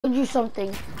you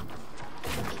something.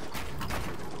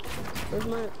 Where's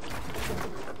my...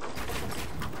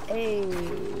 Hey.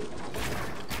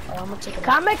 Oh, I'm gonna take it.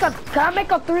 Can I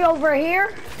make a 3 over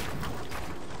here?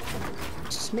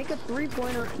 Just make a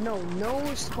 3-pointer.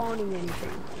 No spawning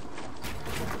anything.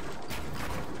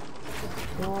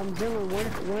 Dylan,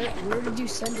 where did you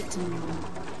send it to me?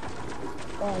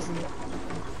 Oh, is it?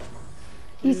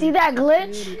 You see that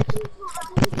glitch?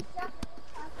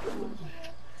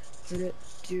 Did it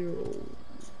do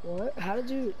what? How did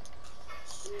you?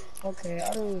 Okay,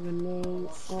 I don't even know.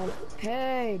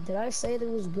 Hey, did I say there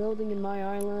was building in my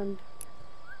island?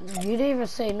 You didn't even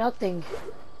say nothing.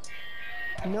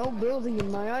 No building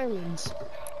in my islands.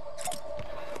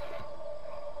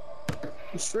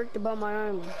 I'm strict about my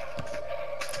island.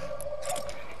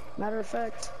 Matter of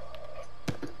fact.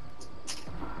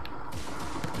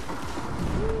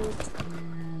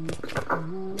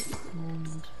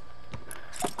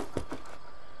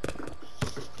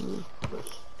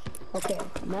 Okay,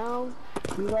 now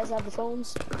you guys have the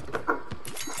phones?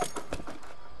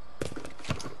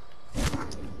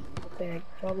 Okay,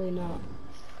 probably not.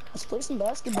 Let's play some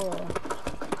basketball.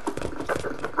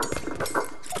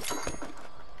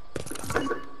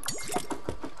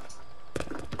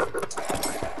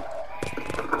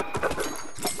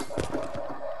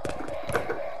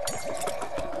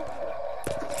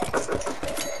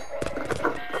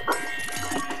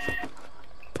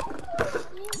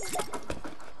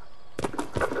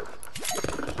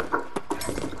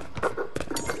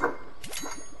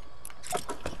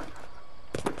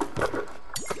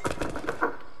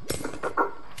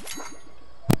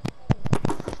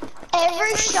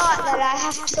 Every shot that I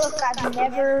have took, I've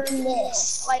never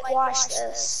missed. Like, watch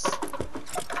this.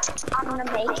 I'm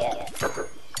gonna make it.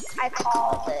 I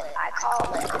called it.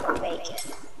 I'm gonna make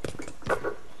it.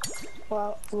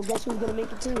 Well, guess who's gonna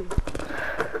make it too?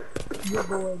 Your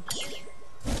boy.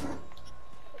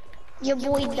 Your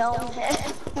boy don't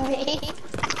hit me.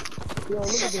 Yo, look at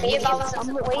this. If I was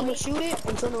I'm gonna shoot it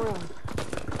and turn around.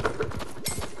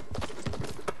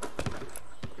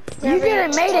 You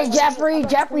didn't make it, Jeffrey.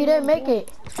 Jeffrey didn't make it.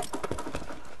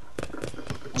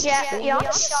 Jeff, your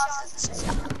shots.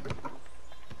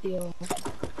 Yo,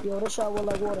 this shot was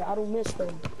like water. I don't miss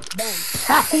though. Bang.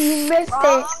 You missed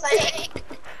it.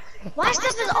 My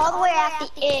stuff is all the way at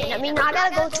the end. I mean, I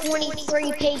gotta go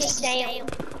 23 pages down.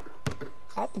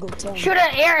 I have to go 10. Shoot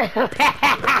an air.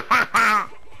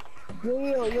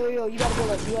 Yo, you gotta go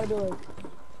like,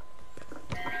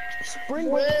 Spring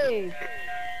break.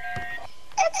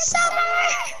 It's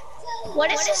summer!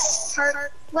 What is this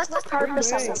what's the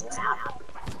purpose of this map?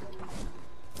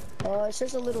 It's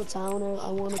just a little town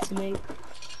I wanted to make.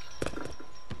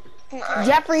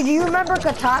 Jeffrey, do you remember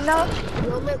Katana?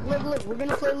 Yo, look, we're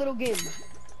gonna play a little game.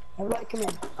 Everybody come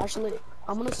in. Actually,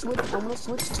 I'm gonna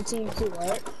switch to team 2,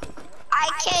 alright? I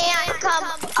can't come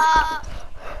up.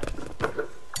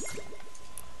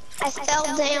 I fell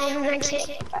down and I can't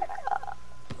get back up.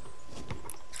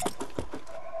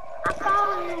 I'm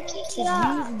falling, I can't get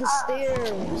up. Use the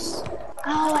stairs.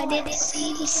 Oh, I didn't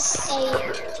see the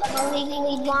stairs. I'm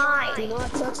legally blind. Do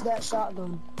not touch that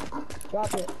shotgun.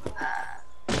 Drop it.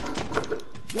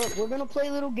 Look, we're gonna play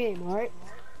a little game, alright?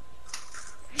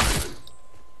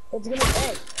 It's gonna,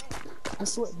 hey, I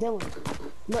swear, Dylan.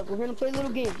 Look, we're gonna play a little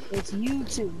game. It's you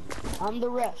two. I'm the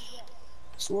ref.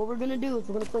 So what we're gonna do is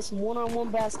we're gonna play some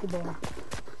one-on-one basketball.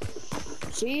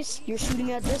 Chase, you're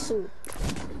shooting at this hoop.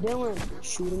 Dylan,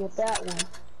 shooting at that one.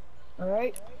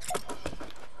 Alright?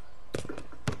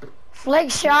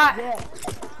 Flick shot. Yeah.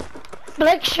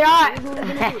 Flick shot. Here's what we're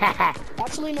gonna do.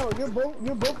 Actually, no,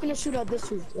 you're both gonna shoot at this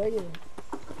hoop, right here.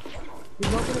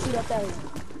 You're both gonna shoot at that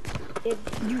hoop. If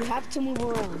you have to move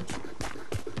around.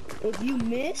 If you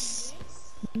miss,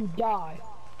 you die.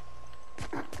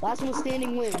 Last one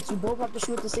standing wins. You both have to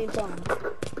shoot at the same time.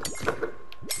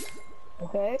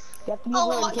 Okay? You have to move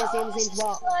around. You can't stay in the same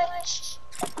spot.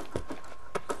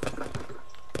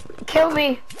 Kill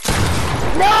me.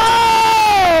 No!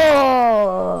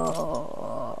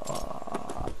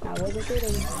 I wasn't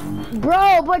kidding.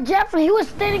 Bro, but Jeffrey, he was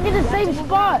standing in the same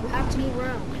spot. You have to move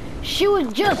around. She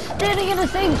was just standing in the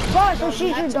same spot, so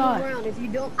she should die. If you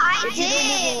don't, I if you don't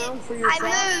move around for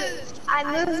yourself, I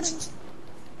moved.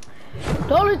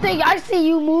 The only thing I see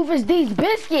you move is these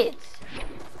biscuits.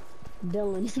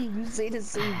 Dylan, you say the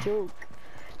same joke.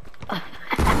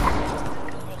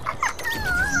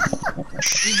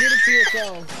 You did it to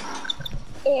yourself.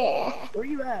 Yeah. Where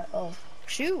you at? Oh,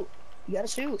 shoot. You gotta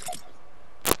shoot.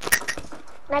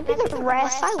 Can I be the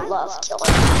ref? I love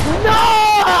killing. No!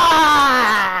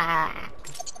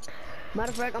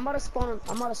 Matter of fact, I'm about to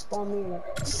spawn me like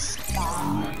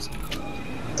stars.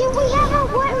 Do we have a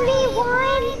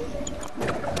 1v1?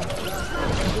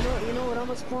 You know what I'm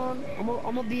gonna spawn? I'm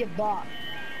gonna be a bot.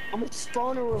 I'm gonna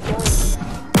spawn a revolver.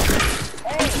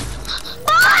 Hey!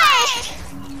 What?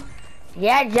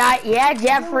 Yeah,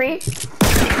 Jeffrey.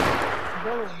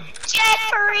 Dylan.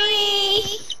 Jeffrey!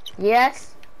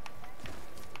 Yes.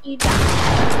 You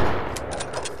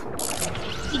died.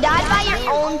 You died by your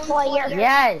own player.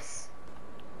 Yes.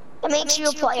 That makes you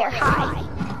a player. Hi.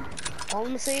 All I'm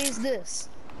gonna say is this.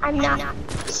 I'm not.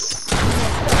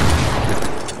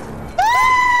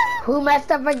 Who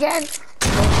messed up again?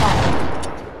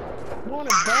 You wanna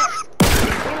bet?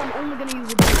 And I'm only gonna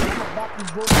use a bet. I'm gonna bet you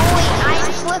both. Boy,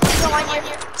 I'm flipping on your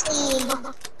team.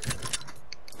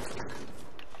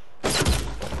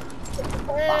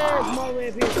 There's my way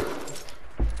up here.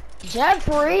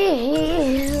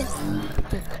 Jeffrey.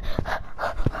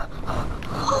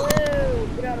 Oh,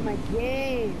 get out of my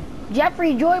game.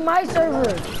 Jeffrey, join my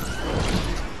server.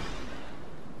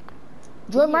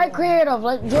 Join my creative.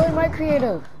 Join my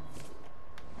creative.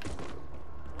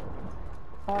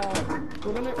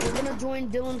 We're gonna join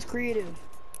Dylan's creative.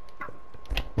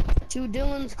 To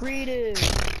Dylan's creative.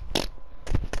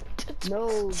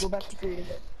 No, go back to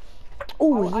creative.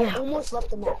 Oh I yeah. almost left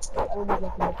the match. We're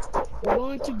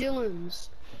going to Dylan's.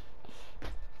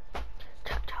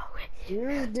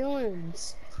 Here's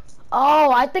Dylan's.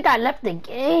 Oh, I think I left the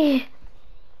game.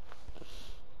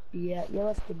 Yeah, you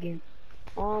left the game.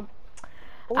 Oh,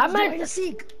 I'm hide at and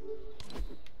seek.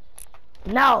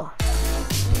 No.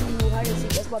 Ooh, hide and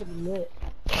seek. That's about to be lit.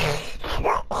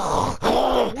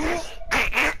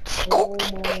 Oh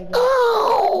my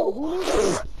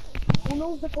god. Who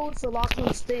knows the code for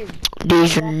Lachlan's thing?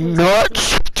 These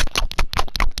nuts.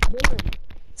 Dylan,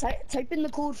 type in the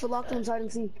code for Lachlan's hide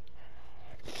and seek.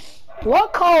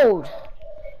 What code?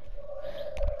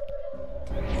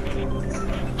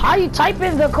 How do you type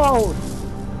in the code?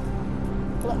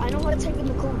 Well, I know how to type in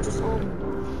the code. Just go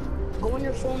on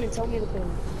your phone and tell me the code.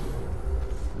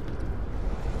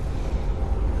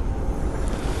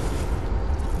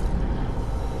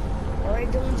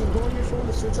 Alright, Dylan, just go on your phone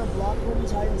and search up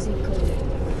Lachlan's hide and seek code.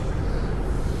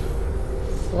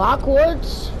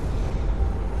 Lockwoods?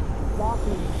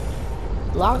 Lachlan.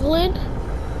 Lachlan?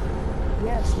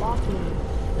 Yes, Lachlan.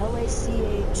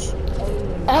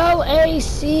 L-A-C-H-L-E-N.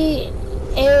 L-A-C-H.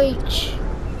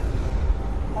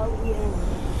 L-E-N.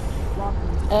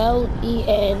 Lachlan.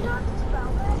 L-E-N.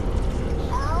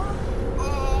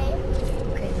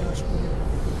 Okay, Josh.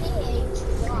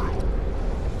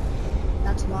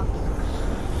 That's Lachlan.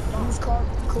 Use code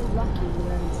Lucky.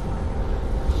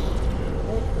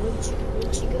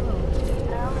 Where'd she go?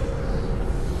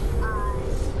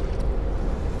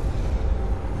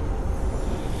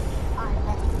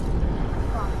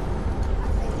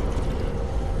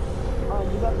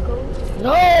 You got the code?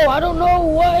 No, I don't know.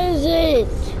 What is it?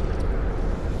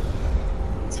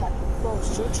 Bro,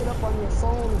 search it up on your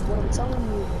phone is what I'm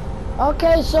telling you.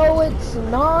 Okay, so it's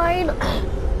 9.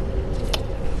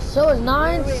 So it's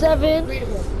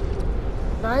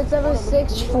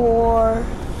 9764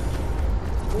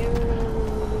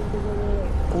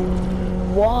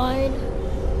 1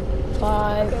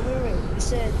 5. Okay, wait. You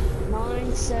said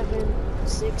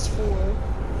 9764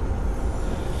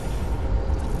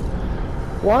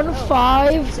 1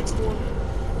 5 64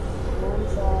 1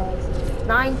 5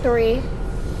 9 3 9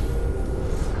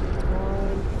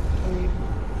 3.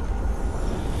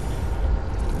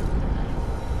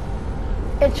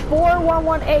 It's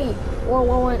 4118 or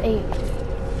 118.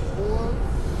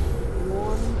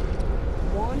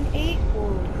 4118 or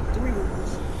 3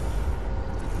 ones?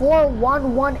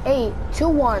 4118. 2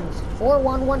 ones.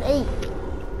 4118.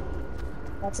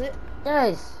 That's it?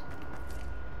 Yes.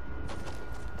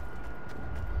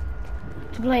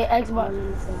 To play Xbox.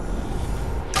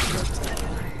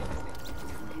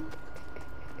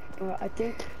 I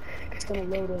think it's gonna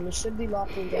load in. It should be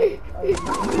locked in. That's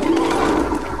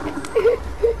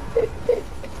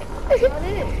not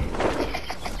it.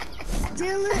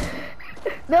 Dylan.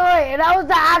 No, wait, that was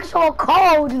the actual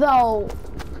code, though.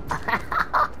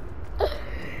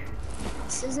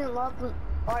 This isn't locked.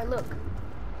 Alright, look.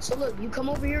 So look, you come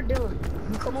over here, Dylan.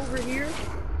 You come over here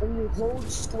and you hold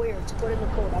square to put in the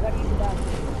code. I gotta use the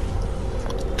bathroom.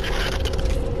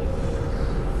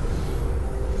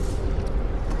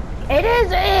 It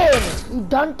is in! You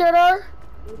dunked it her?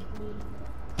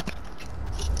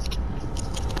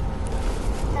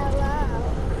 Hello.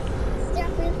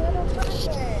 Jeffrey's little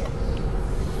brother.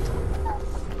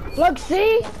 Look,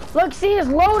 see? Look, see, it's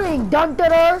loading, dunked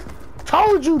it her.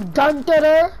 Told you, dunked it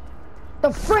her.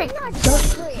 The frick. I'm not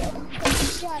Jeffrey.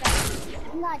 Shut up.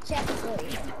 I'm not Jeffrey.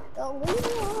 Oh, leave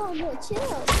me alone.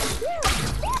 Chill. Yeah.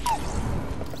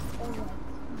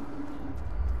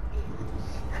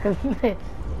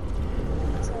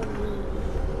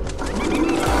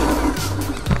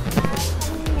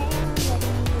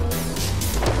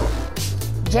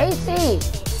 JC.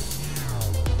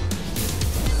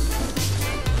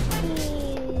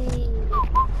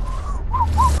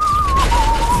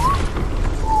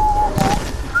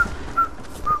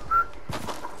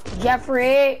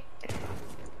 Jeffrey.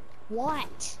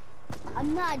 What?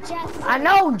 I'm not Jeffrey. I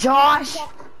know, Josh.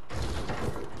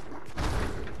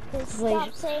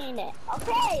 Stop saying it.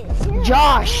 Okay.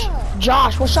 Josh.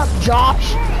 Josh, what's up,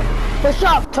 Josh? What's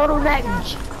up, turtleneck?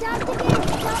 Stop the game.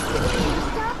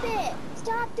 Stop the game.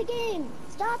 Stop the game.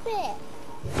 Stop it.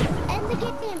 End the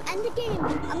game. End the game.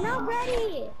 I'm not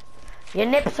ready. Your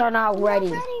nips are not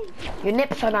ready. Not ready. Your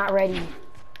nips are not ready.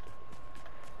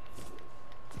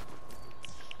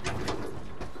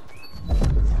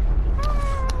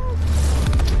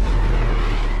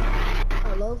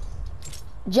 Hello?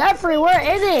 Jeffrey, we're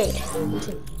in it.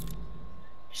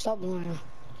 Stop lying.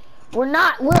 We're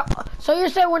not. So you're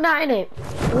saying we're not in it?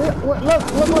 Look.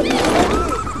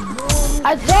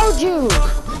 I told you.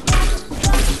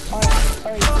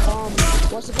 Alright,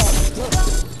 what's it called? Look.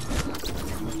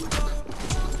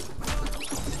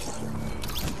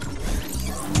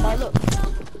 Alright, look.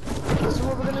 This is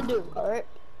what we're gonna do, alright?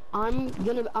 I'm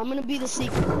gonna be the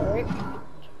secret, alright?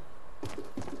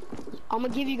 I'm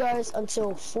gonna give you guys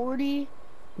until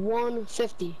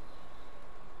 41:50.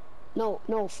 No,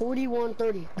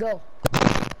 41:30. Go.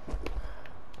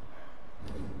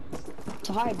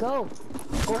 To hide, go.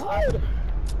 Go hide.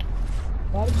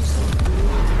 Why did you say?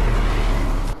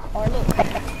 Alright, look.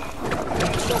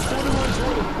 So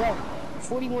 41:20, go.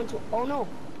 41:20. Oh no.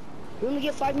 You only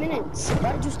get 5 minutes.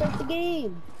 Why did you start the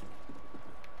game?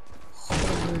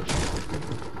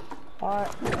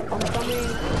 Alright, I'm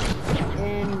coming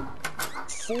in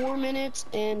 4 minutes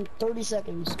and 30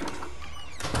 seconds.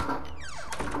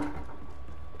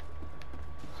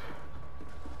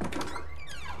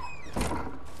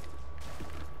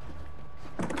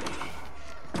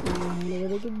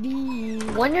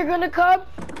 When you're gonna come?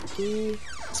 3,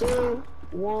 2,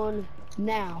 1,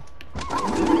 now.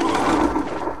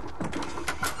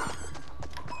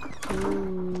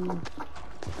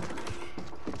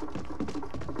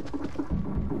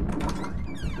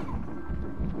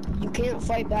 You can't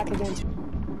fight back against me.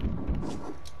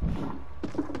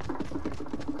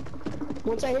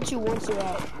 Once I hit you once, you're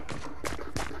out.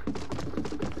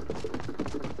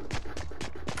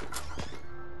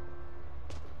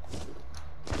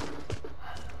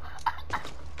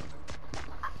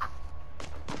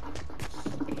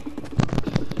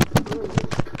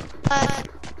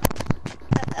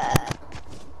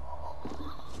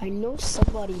 I know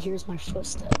somebody hears my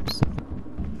footsteps.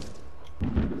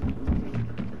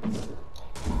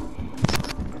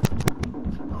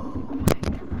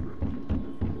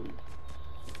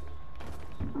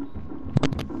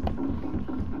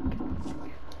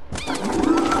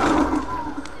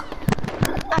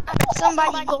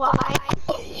 Somebody go hide.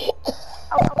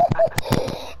 Oh.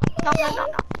 No.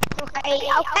 Okay,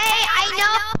 I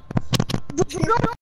know.